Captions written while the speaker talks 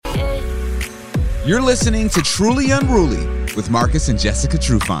You're listening to Truly Unruly with Marcus and Jessica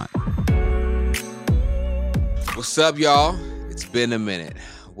Trufant. What's up, y'all? It's been a minute.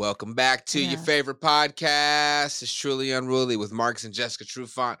 Welcome back to your favorite podcast. It's Truly Unruly with Marcus and Jessica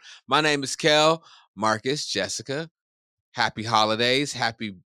Trufant. My name is Kel. Marcus, Jessica, happy holidays.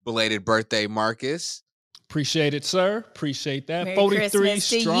 Happy belated birthday, Marcus. Appreciate it, sir. Appreciate that. Merry 43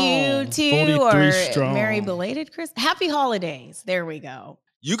 Christmas strong. to you, too. 43 or strong. Merry belated Christmas. Happy holidays. There we go.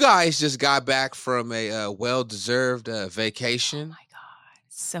 You guys just got back from a well-deserved vacation. Oh, my God.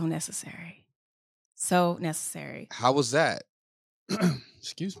 So necessary. So necessary. How was that?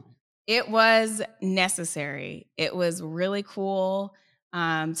 Excuse me. It was necessary. It was really cool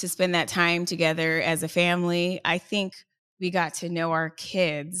to spend that time together as a family. I think we got to know our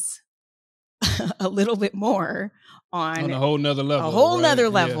kids a little bit more on a whole nother level. A whole nother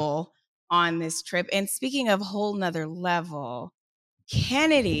level on this trip. And speaking of whole nother level,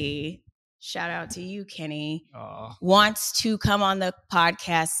 Kennedy, shout out to you, Kenny, wants to come on the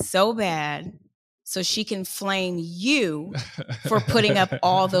podcast so bad so she can flame you for putting up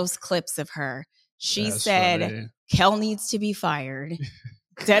all those clips of her. She said, funny. Kel needs to be fired.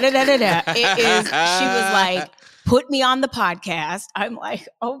 Da-da-da-da-da. She was like, put me on the podcast. I'm like,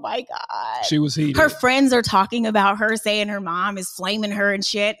 oh my God. She was heated. Her friends are talking about her, saying her mom is flaming her and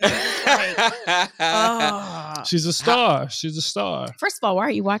shit. And I'm just like, oh. She's a star. She's a star. First of all, why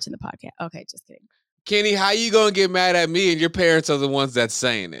are you watching the podcast? Okay, just kidding. Kenny, how you going to get mad at me and your parents are the ones that's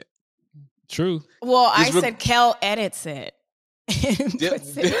saying it? True. Well, I said Kel edits it.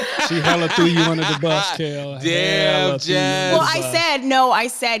 She hella threw you under the bus, Kel. Damn, Jess. Well, I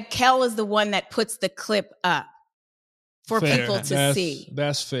said Kel is the one that puts the clip up for people to see.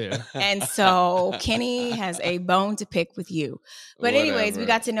 That's fair. And so Kenny has a bone to pick with you. But anyways, we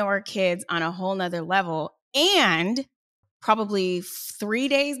got to know our kids on a whole nother level. And probably 4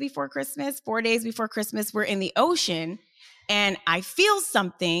 days before Christmas, we're in the ocean and I feel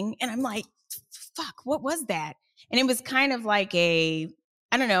something and I'm like, fuck, what was that? And it was kind of like a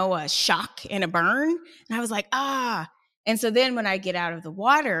shock and a burn. And I was like, ah. And so then when I get out of the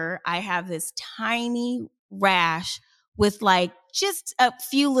water, I have this tiny rash with like just a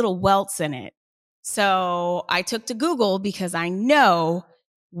few little welts in it. So I took to Google because I know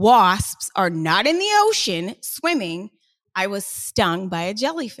wasps are not in the ocean swimming. I was stung by a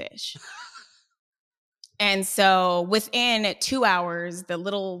jellyfish. And so within 2 hours,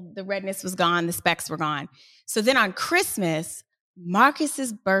 the redness was gone, the specks were gone. So then on Christmas,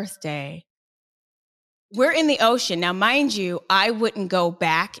 Marcus's birthday, we're in the ocean. Now, mind you, I wouldn't go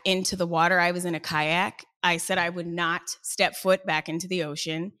back into the water. I was in a kayak. I said I would not step foot back into the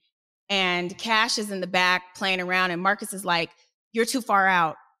ocean. And Cash is in the back playing around. And Marcus is like, you're too far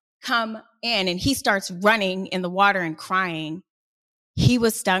out. Come in. And he starts running in the water and crying. He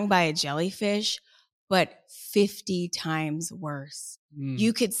was stung by a jellyfish, but 50 times worse.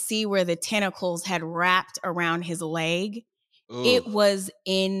 You could see where the tentacles had wrapped around his leg. Ooh. It was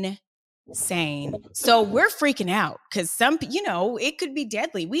insane. So we're freaking out because it could be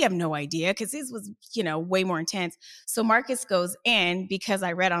deadly. We have no idea because this was, way more intense. So Marcus goes in because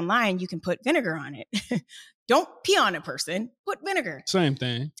I read online, you can put vinegar on it. Don't pee on a person, put vinegar. Same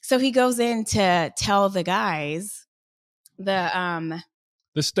thing. So he goes in to tell the guys, the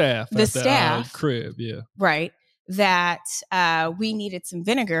staff at the crib, right, that we needed some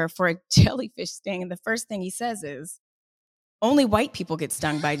vinegar for a jellyfish sting. And the first thing he says is, only white people get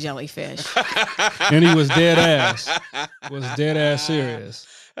stung by jellyfish. And he was dead ass serious.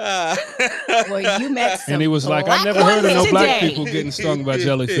 Well, you met some. And he was like, I never heard of no black people getting stung by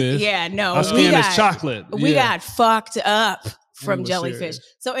jellyfish. Yeah, no. Our skin is chocolate. We got fucked up from jellyfish.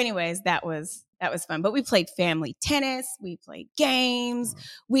 Serious. So anyways, that was fun. But we played family tennis. We played games.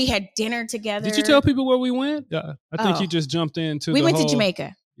 We had dinner together. Did you tell people where we went? I think you just jumped into We went to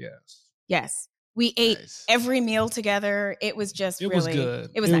Jamaica. Yes. We ate every meal together. It was just was good.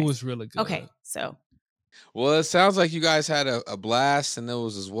 It was nice. It was really good. Okay, so. Well, it sounds like you guys had a blast and it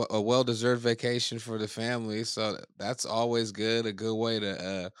was a well-deserved vacation for the family. So that's always good, a good way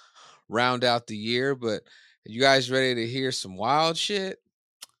to round out the year. But are you guys ready to hear some wild shit?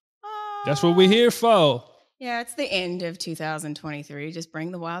 That's what we're here for. Yeah, it's the end of 2023. Just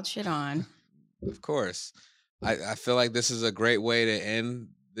bring the wild shit on. Of course. I feel like this is a great way to end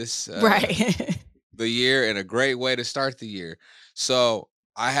this the year and a great way to start the year. So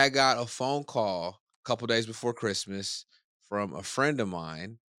I had got a phone call a couple days before Christmas from a friend of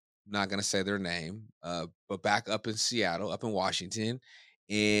mine. I'm not going to say their name, but back up in Seattle, up in Washington.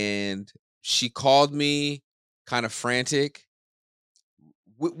 And she called me kind of frantic.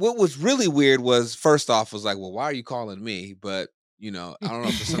 What was really weird was, first off, was like, well, why are you calling me? But, You know, I don't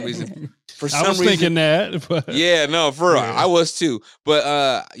know, for some reason. I was thinking that. But yeah, no, for real. Yeah. I was too.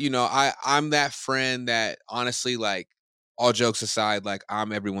 But you know, I'm that friend that honestly, like, all jokes aside, like,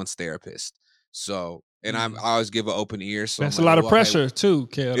 I'm everyone's therapist. So, and I always give an open ear. So that's I'm a like, lot of okay, pressure too,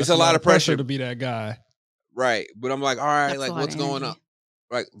 Kel. it's That's a lot of pressure to be that guy. right? But I'm like, all right, That's a like, lot what's of going on?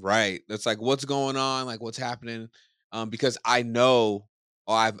 energy. Right. That's like, what's going on? Like, what's happening? Because I know,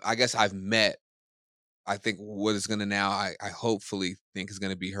 or I guess I've met. I think what is gonna now, I hopefully think is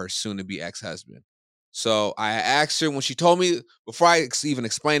gonna be her soon to be ex-husband. So I asked her when she told me, before I even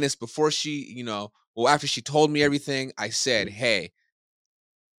explained this, before she, you know, well, after she told me everything, I said, hey,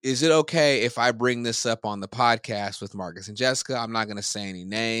 is it okay if I bring this up on the podcast with Marcus and Jessica? I'm not going to say any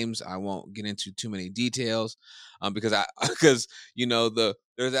names. I won't get into too many details, because you know,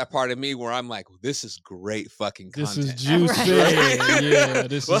 there's that part of me where I'm like, well, this is great fucking This content. is juicy. Right. Yeah,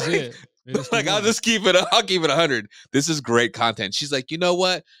 this Like, is it. It's like, the I'll one. just keep it. I'll keep it 100. This is great content. She's like, you know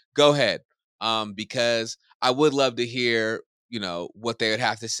what? Go ahead, because I would love to hear, you know, what they would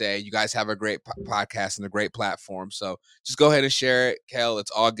have to say. You guys have a great podcast and a great platform, so just go ahead and share it, Kel.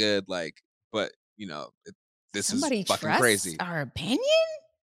 It's all good. Like, but you know, this Somebody is fucking trusts crazy, our opinion?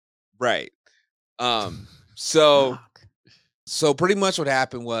 right? So Fuck. so pretty much what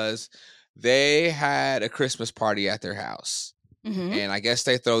happened was they had a Christmas party at their house. Mm-hmm. And I guess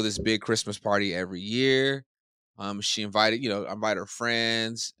they throw this big Christmas party every year. She invited, invite her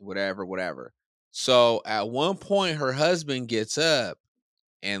friends, whatever. So at one point, her husband gets up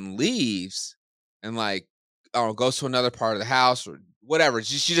and leaves, and like, goes to another part of the house or whatever.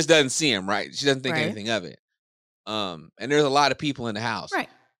 She just doesn't see him, right? She doesn't think Right. anything of it. And there's a lot of people in the house, Right.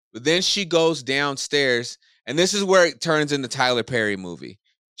 But then she goes downstairs, and this is where it turns into Tyler Perry movie.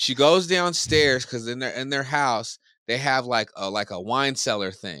 She goes downstairs because in their house they have like a wine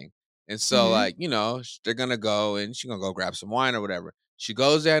cellar thing, and so Mhm. like, you know, they're gonna go and she's gonna go grab some wine or whatever. She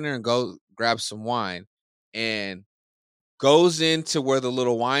goes down there and go grab some wine, and goes into where the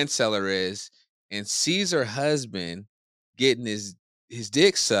little wine cellar is, and sees her husband getting his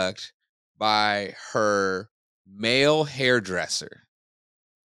dick sucked by her male hairdresser.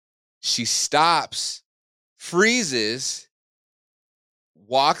 She stops, freezes,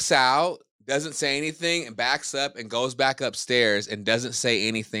 walks out, doesn't say anything, and backs up and goes back upstairs and doesn't say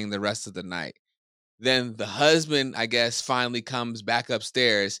anything the rest of the night. Then the husband, I guess, finally comes back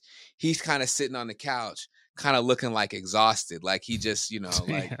upstairs. He's kind of sitting on the couch, kind of looking like exhausted, like he just, you know,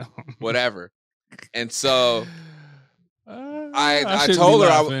 like whatever. And so I told her,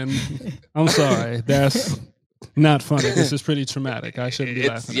 I'm sorry. That's not funny. This is pretty traumatic. I shouldn't be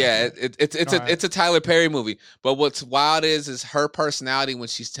laughing. Yeah, it's a Tyler Perry movie. But what's wild is her personality. When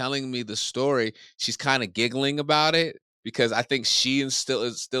she's telling me the story, she's kind of giggling about it because I think she still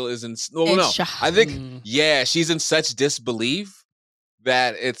is in. Well, no, I think she's in such disbelief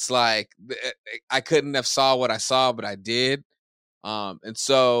that it's like I couldn't have saw what I saw, but I did. And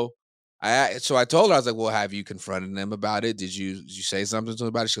so I told her, I was like, well, have you confronted them about it? Did you say something to them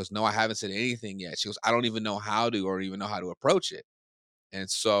about it? She goes, no, I haven't said anything yet. She goes, I don't even know how to, or even know how to approach it. And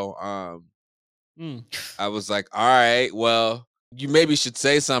so I was like, all right, well, you maybe should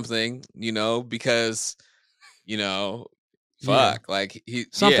say something, you know, because, you know, fuck, like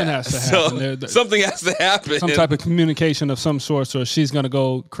something has to happen. Something has to happen. Some type of communication of some sort, or she's gonna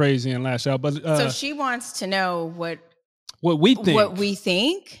go crazy and lash out. But so she wants to know what we think. What we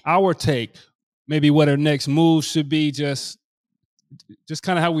think. Our take, maybe what her next move should be. Just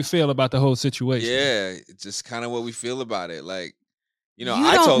kind of how we feel about the whole situation. Yeah, just kind of what we feel about it. Like, you know,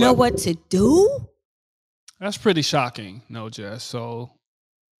 I don't know what to do. That's pretty shocking, no, Jess. So,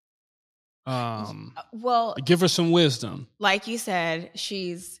 well, give her some wisdom. Like you said,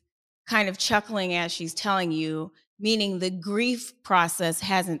 she's kind of chuckling as she's telling you, meaning the grief process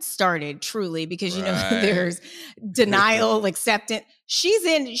hasn't started truly, because you know there's denial, acceptance. She's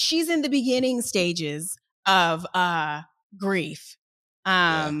in the beginning stages of grief,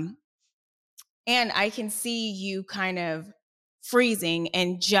 and I can see you kind of freezing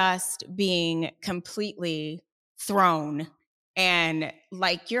and just being completely thrown, and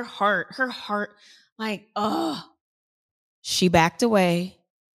like her heart, like, oh. She backed away.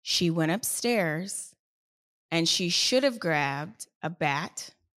 She went upstairs, and she should have grabbed a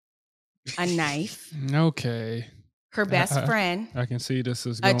bat, a knife. Okay. Her best friend. I can see this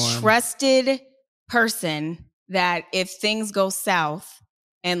is going. A trusted person that if things go south,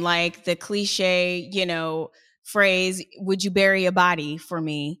 and like the cliche, you know, phrase, would you bury a body for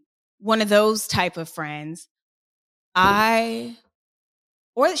me? One of those type of friends. Or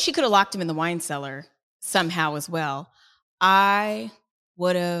she could have locked him in the wine cellar somehow as well. I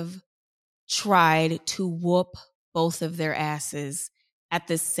would have tried to whoop both of their asses at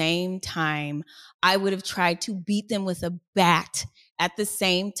the same time. I would have tried to beat them with a bat at the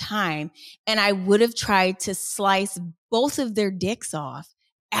same time. And I would have tried to slice both of their dicks off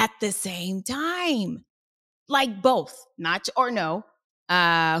at the same time. Like both, not, or no.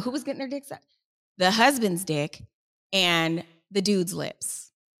 Who was getting their dicks out? The husband's dick and the dude's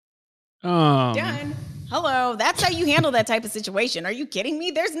lips. Done. Hello. That's how you handle that type of situation. Are you kidding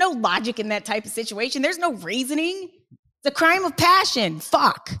me? There's no logic in that type of situation. There's no reasoning. It's a crime of passion.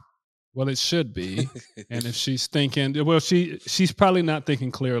 Fuck. Well, it should be. And if she's thinking, well, she's probably not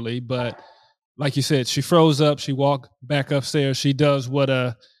thinking clearly, but like you said, she froze up. She walked back upstairs. She does what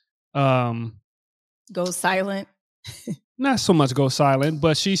goes silent. Not so much go silent,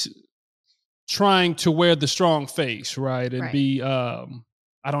 but she's trying to wear the strong face, right? And be,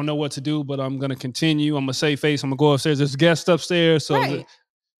 I don't know what to do, but I'm going to continue. I'm going to save face. I'm going to go upstairs. There's guests upstairs. So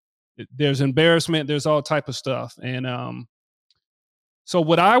there's embarrassment. There's all type of stuff. And so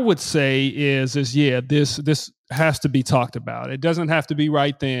what I would say is this has to be talked about. It doesn't have to be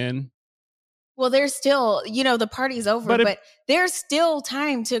right then. Well, there's still, the party's over, but there's still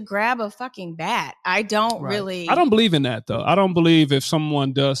time to grab a fucking bat. I don't really. I don't believe in that, though. I don't believe if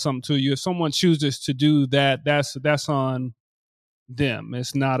someone does something to you, if someone chooses to do that, that's on them.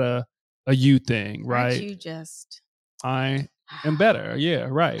 It's not a you thing, right? Aren't you just. I am better. Yeah,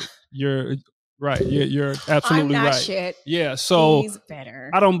 right. You're right. You're absolutely I'm not right. Shit. Yeah, so he's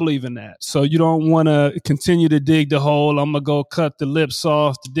better. I don't believe in that. So you don't want to continue to dig the hole. I'm gonna go cut the lips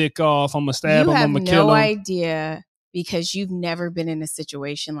off, the dick off. I'm gonna stab him. I'm gonna kill him. You have no idea because you've never been in a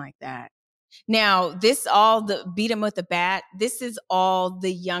situation like that. Now, this all the beat him with a bat. This is all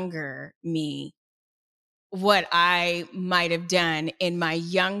the younger me. What I might have done in my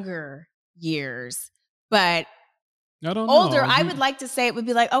younger years, but. I don't older, know. I would like to say it would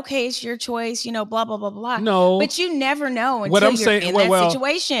be like, okay, it's your choice, blah, blah, blah, blah. No. But you never know until you're in that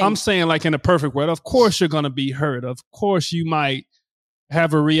situation. I'm saying like in a perfect world, of course you're going to be hurt. Of course you might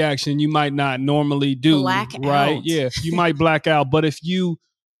have a reaction you might not normally do. Black right? out. Yeah, you might black out. But if you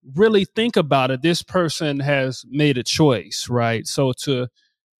really think about it, this person has made a choice, right? So to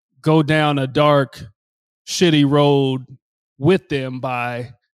go down a dark, shitty road with them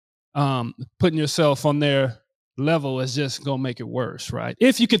by putting yourself on their level is just gonna make it worse, right?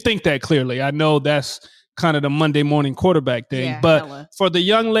 If you could think that clearly. I know that's kind of the Monday morning quarterback thing, but for the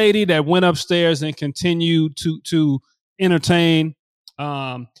young lady that went upstairs and continued to entertain,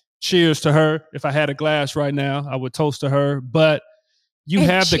 cheers to her. If I had a glass right now, I would toast to her. But you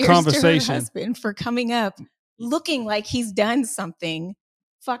have the conversation. To her husband for coming up looking like he's done something.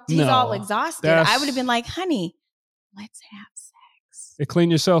 Fucked, he's all exhausted. I would have been like, honey, let's have sex.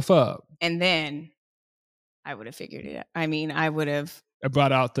 Clean yourself up. And then I would have figured it out. I mean, I would have. I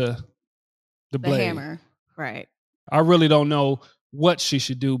brought out the blade. Hammer. Right. I really don't know what she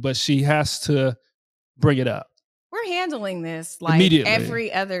should do, but she has to bring it up. We're handling this like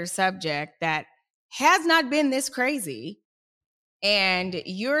every other subject that has not been this crazy. And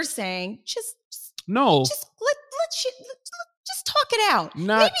you're saying, just let's talk it out.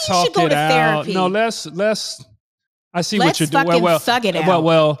 Not maybe you should go to therapy. No, let's. I see what you're doing. Thug it out.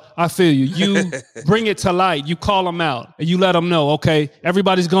 Well, I feel you. You bring it to light. You call them out and you let them know, okay,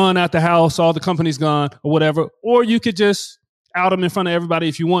 everybody's gone out the house, all the company's gone or whatever. Or you could just out them in front of everybody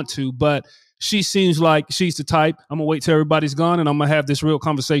if you want to. But she seems like she's the type, I'm going to wait till everybody's gone and I'm going to have this real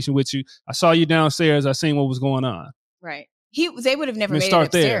conversation with you. I saw you downstairs. I seen what was going on. Right. They would have never made it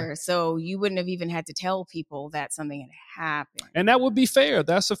upstairs, so you wouldn't have even had to tell people that something had happened. And that would be fair.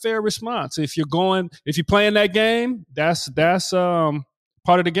 That's a fair response. If you're playing that game, that's part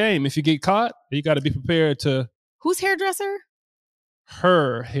of the game. If you get caught, you got to be prepared to. Whose hairdresser?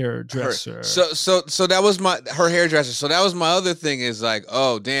 Her hairdresser. So that was her hairdresser. So that was my other thing is like,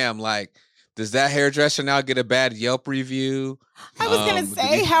 oh damn, like. Does that hairdresser now get a bad Yelp review? I was going to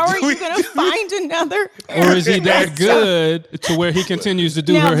say, how are you going to find another Or is he that good to where he continues to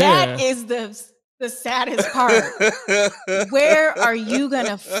do her hair? That is the saddest part. Where are you going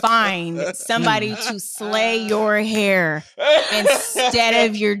to find somebody to slay your hair instead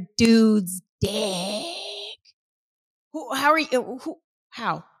of your dude's dick?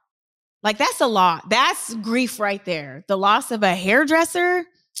 How? Like, that's a lot. That's grief right there. The loss of a hairdresser.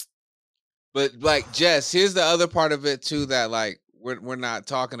 But like Jess, here's the other part of it too that like we're not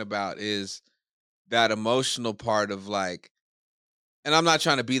talking about is that emotional part of like, and I'm not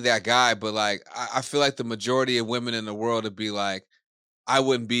trying to be that guy, but like I feel like the majority of women in the world would be like, I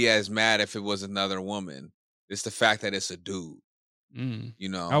wouldn't be as mad if it was another woman. It's the fact that it's a dude.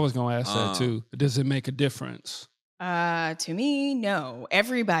 I was gonna ask that too. Does it make a difference? To me, no.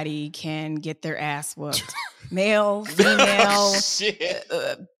 Everybody can get their ass whooped. Male, female,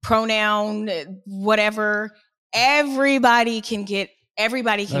 pronoun, whatever. Everybody can get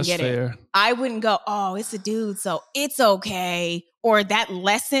That's get fair. it. I wouldn't go, oh, it's a dude, so it's okay. Or that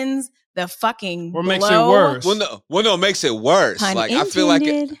lessens the fucking or blow. makes it worse. Well, no, it makes it worse. Pun like intended. I feel like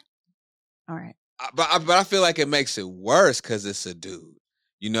it, all right. but I feel like it makes it worse because it's a dude.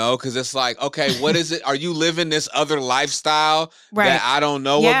 You know, because it's like, okay, what is it? Are you living this other lifestyle that I don't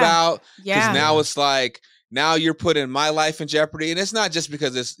know about? Because now it's like, now you're putting my life in jeopardy. And it's not just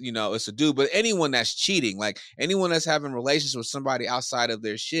because it's, you know, it's a dude, but anyone that's cheating, like anyone that's having relations with somebody outside of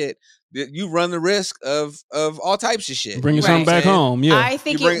their shit, you run the risk of all types of shit. Bringing something back home. Yeah. I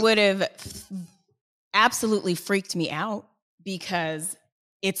think it would have absolutely freaked me out because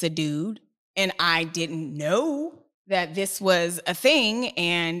it's a dude and I didn't know that this was a thing,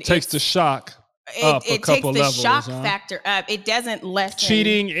 and takes the shock up a couple levels. It takes the shock factor up. It doesn't lessen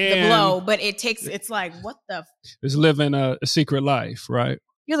cheating and the blow, but it's like, what the? Is living a secret life, right?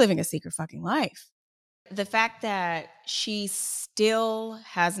 You're living a secret fucking life. The fact that she still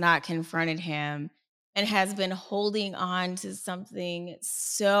has not confronted him and has been holding on to something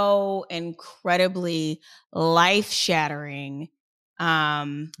so incredibly life-shattering.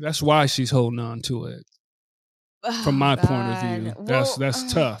 That's why she's holding on to it. From my point of view,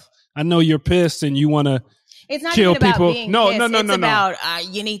 that's tough. I know you're pissed and you want to kill even about people. Being no, pissed. no, no, it's no, about, no.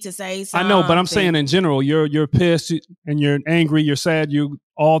 You need to say something. I know, but I'm saying in general, you're pissed and you're angry, you're sad,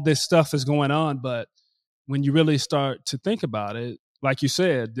 all this stuff is going on. But when you really start to think about it, like you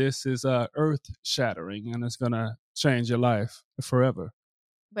said, this is earth shattering and it's gonna change your life forever.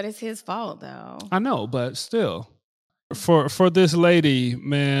 But it's his fault, though. I know, but still, for this lady,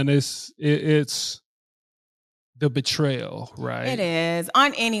 man, it's the betrayal, right? It is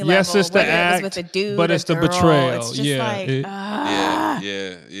on any level. Yes, it's the whether act, it was with a dude, but it's the girl, betrayal. It's just like,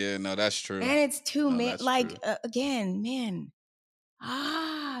 yeah. No, that's true. And it's too again, man.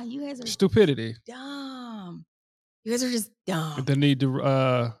 You guys are stupidity. Dumb. You guys are just dumb. They need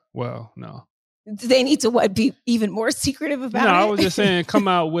to. Well, no. They need to be even more secretive about it. No, I was just saying, come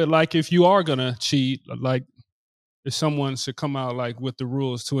out with like if you are gonna cheat, like. If someone should come out like with the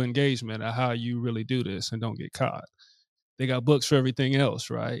rules to engagement of how you really do this and don't get caught. They got books for everything else,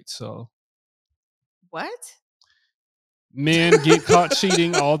 right? So what? Men get caught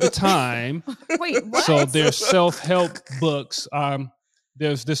cheating all the time. Wait, what? So there's self-help books.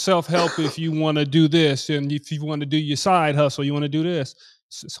 There's the self-help if you want to do this, and if you want to do your side hustle, you want to do this.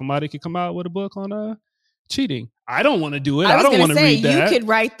 Somebody could come out with a book on cheating. I don't want to do it. I don't want to read that. You could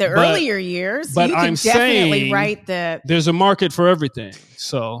write the earlier years. But you I'm definitely saying write there's a market for everything.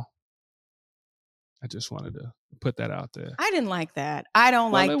 So I just wanted to put that out there. I didn't like that. I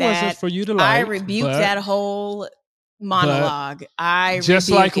don't like that. It wasn't for you to like. I rebuked that whole monologue. Just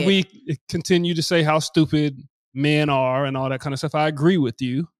like we continue to say how stupid men are and all that kind of stuff. I agree with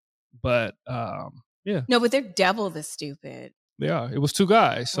you. But yeah. No, but they're double the stupid. They are. It was two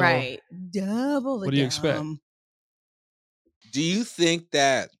guys. So right. Double the What do you expect? Do you think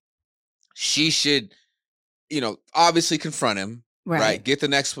that she should, obviously confront him, right? Get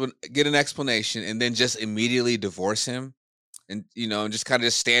an explanation, and then just immediately divorce him, and and just kind of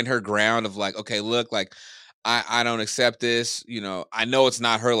just stand her ground of like, okay, look, like I don't accept this. I know it's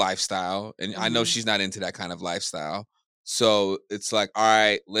not her lifestyle, and I know she's not into that kind of lifestyle. So it's like, all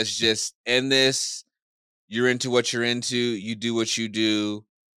right, let's just end this. You're into what you're into. You do what you do,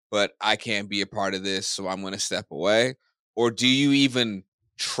 but I can't be a part of this, so I'm going to step away. Or do you even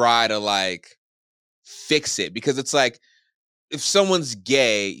try to like fix it? Because it's like if someone's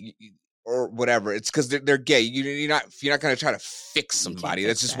gay or whatever, it's because they're gay. You're not going to try to fix somebody.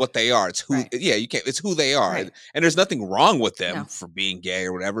 That's just what they are. It's who. Right. Yeah, you can't. It's who they are, right. And there's nothing wrong with them for being gay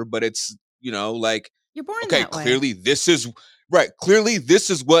or whatever. But it's like you're born okay. That way. Clearly, this is right. Clearly, this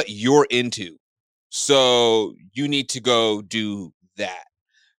is what you're into. So you need to go do that.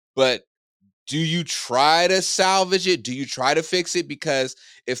 But do you try to salvage it? Do you try to fix it? Because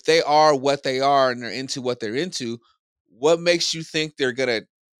if they are what they are and they're into what they're into, what makes you think they're going to,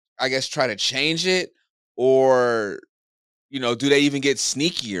 I guess, try to change it? Or, do they even get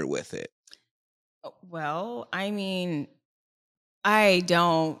sneakier with it? Well, I mean, I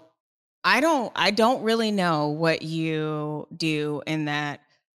don't really know what you do in that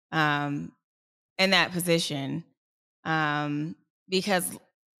position. Because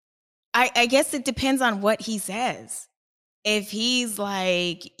I guess it depends on what he says. If he's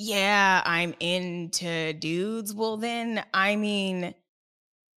like, yeah, I'm into dudes, well then, I mean,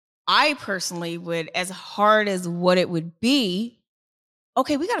 I personally would, as hard as what it would be,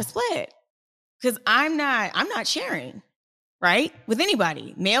 okay, we got to split. Because I'm not sharing, right? With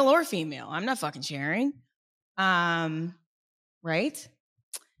anybody, male or female. I'm not fucking sharing. Right?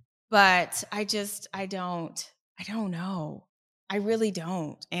 But I don't know. I really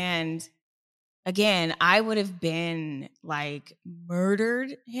don't. And again, I would have been like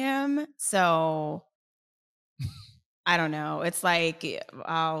murdered him. So I don't know. It's like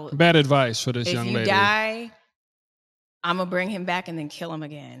bad advice for this young lady. If you die, I'm gonna bring him back and then kill him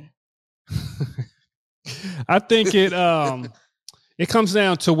again. I think it comes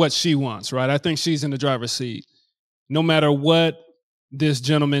down to what she wants, right? I think she's in the driver's seat. No matter what this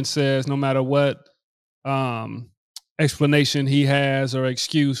gentleman says, no matter what explanation he has or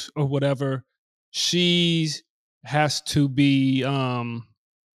excuse or whatever, she has to be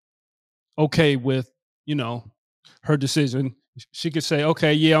okay with, her decision. She could say,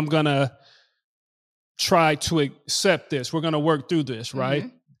 okay, yeah, I'm going to try to accept this. We're going to work through this, right?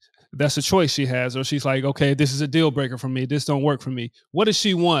 Mm-hmm. That's a choice she has. Or she's like, okay, this is a deal breaker for me. This don't work for me. What does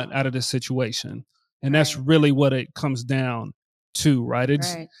she want out of this situation? And that's really what it comes down to, right? It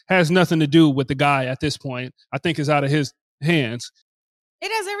has nothing to do with the guy at this point. I think it's out of his hands.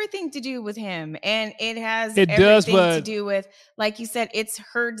 It has everything to do with him. And it has everything to do with, like you said, it's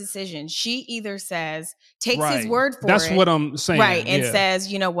her decision. She either takes his word for it. That's what I'm saying. Right. And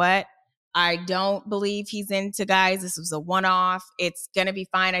says, you know what? I don't believe he's into guys. This was a one-off. It's going to be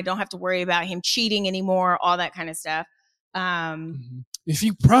fine. I don't have to worry about him cheating anymore, all that kind of stuff. If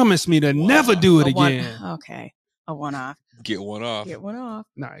you promise me to never do it again. Okay. A one-off. Get one off.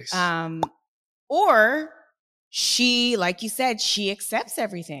 Nice. Or she, like you said, she accepts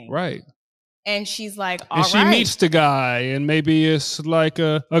everything. Right. And she's like, all right. And she meets the guy, and maybe it's like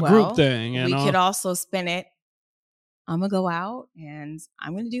a group thing. We could also spin it. I'm going to go out and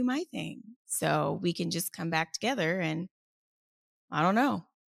I'm going to do my thing. So we can just come back together and, I don't know,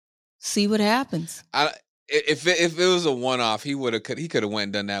 see what happens. If it was a one-off, he could have went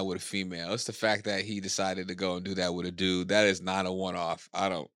and done that with a female. It's the fact that he decided to go and do that with a dude. That is not a one-off. I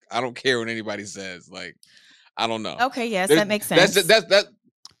don't care what anybody says. Like, I don't know. Okay, yes, that makes sense.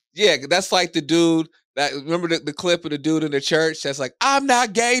 That's like the dude that, remember the clip of the dude in the church that's like, I'm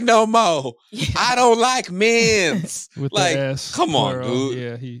not gay no more. Yeah. I don't like men's. With like, the ass come on, twirl.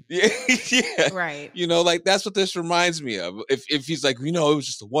 dude. Yeah. Right. Like that's what this reminds me of. If he's like, it was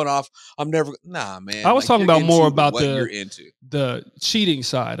just a one-off, I'm never, nah, man. I was talking about more about what you're into. The cheating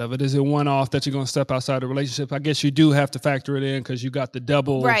side of it. Is it one-off that you're going to step outside the relationship? I guess you do have to factor it in because you got the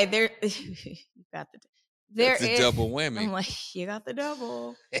double. Right. You got the That's a double whammy. I'm like, you got the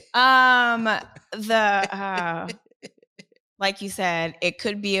double. Like you said, it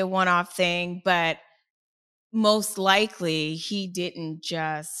could be a one-off thing, but most likely he didn't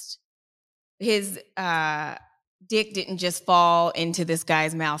just, his dick didn't just fall into this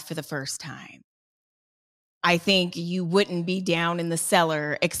guy's mouth for the first time. I think you wouldn't be down in the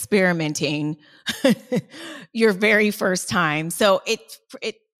cellar experimenting your very first time. So it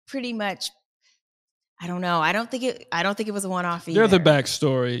pretty much, I don't know. I don't think it was a one-off either. There's the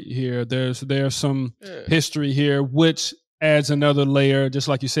backstory here. There's some history here, which adds another layer. Just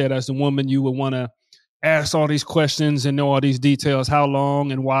like you said, as the woman, you would want to ask all these questions and know all these details, how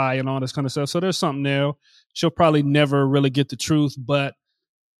long and why and all this kind of stuff. So there's something there. She'll probably never really get the truth, but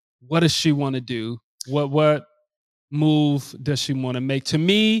what does she want to do? What move does she want to make? To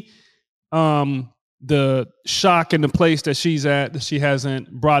me, the shock in the place that she's at, that she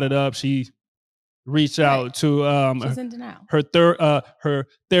hasn't brought it up. She reach out to her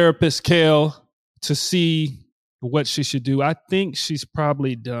therapist, Kale, to see what she should do. I think she's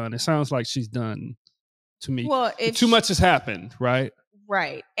probably done. It sounds like she's done to me. Well, too much has happened, right?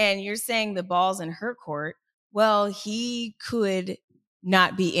 Right. And you're saying the ball's in her court. Well, he could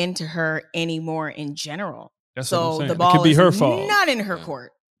not be into her anymore in general. That's what I'm saying. The ball could be her fault. Not in her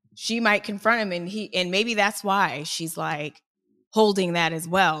court. She might confront him, and maybe that's why she's like holding that as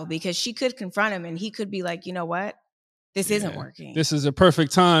well, because she could confront him and he could be like, you know what? This isn't working. This is a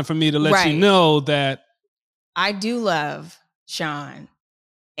perfect time for me to let you know that I do love Sean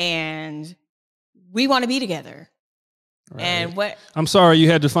and we want to be together. Right. And I'm sorry you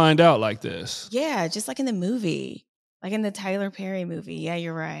had to find out like this. Yeah, just like in the movie, like in the Tyler Perry movie. Yeah,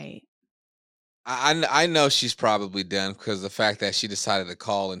 you're right. I know she's probably done because the fact that she decided to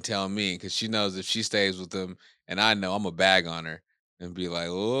call and tell me, because she knows if she stays with him, and I know I'm a bag on her and be like,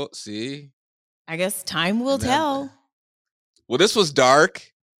 oh, see? I guess time will tell. Well, this was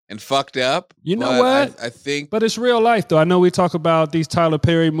dark and fucked up. You know what? I think. But it's real life, though. I know we talk about these Tyler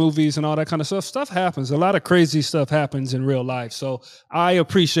Perry movies and all that kind of stuff. Stuff happens. A lot of crazy stuff happens in real life. So I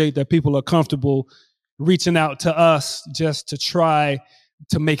appreciate that people are comfortable reaching out to us just to try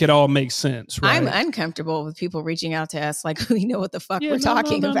to make it all make sense, right? I'm uncomfortable with people reaching out to us like we know what the fuck we're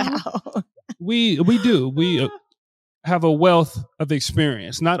talking about. We do. We have a wealth of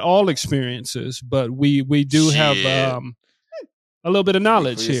experience. Not all experiences, but we do have a little bit of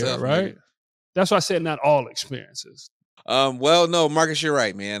knowledge here, right? Nigga. That's why I said not all experiences. Well, no, Marcus, you're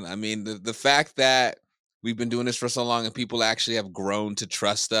right, man. I mean, the fact that we've been doing this for so long and people actually have grown to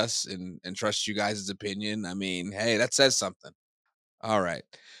trust us and trust you guys' opinion. I mean, hey, that says something. All right.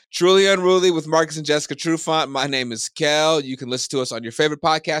 Truly Unruly with Marcus and Jessica Trufant. My name is Kel. You can listen to us on your favorite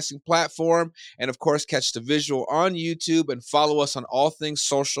podcasting platform and, of course, catch the visual on YouTube and follow us on all things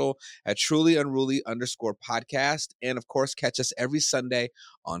social at Truly Unruly _podcast. And, of course, catch us every Sunday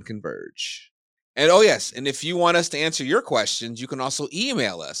on Converge. And, oh, yes, and if you want us to answer your questions, you can also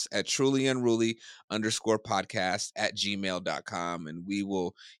email us at trulyunruly _podcast at gmail.com. And we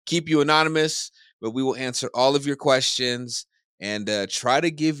will keep you anonymous, but we will answer all of your questions and try to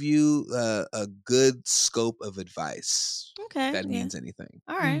give you a good scope of advice. Okay. If that means anything.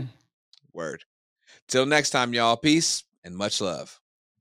 All right. Word. Till next time, y'all. Peace and much love.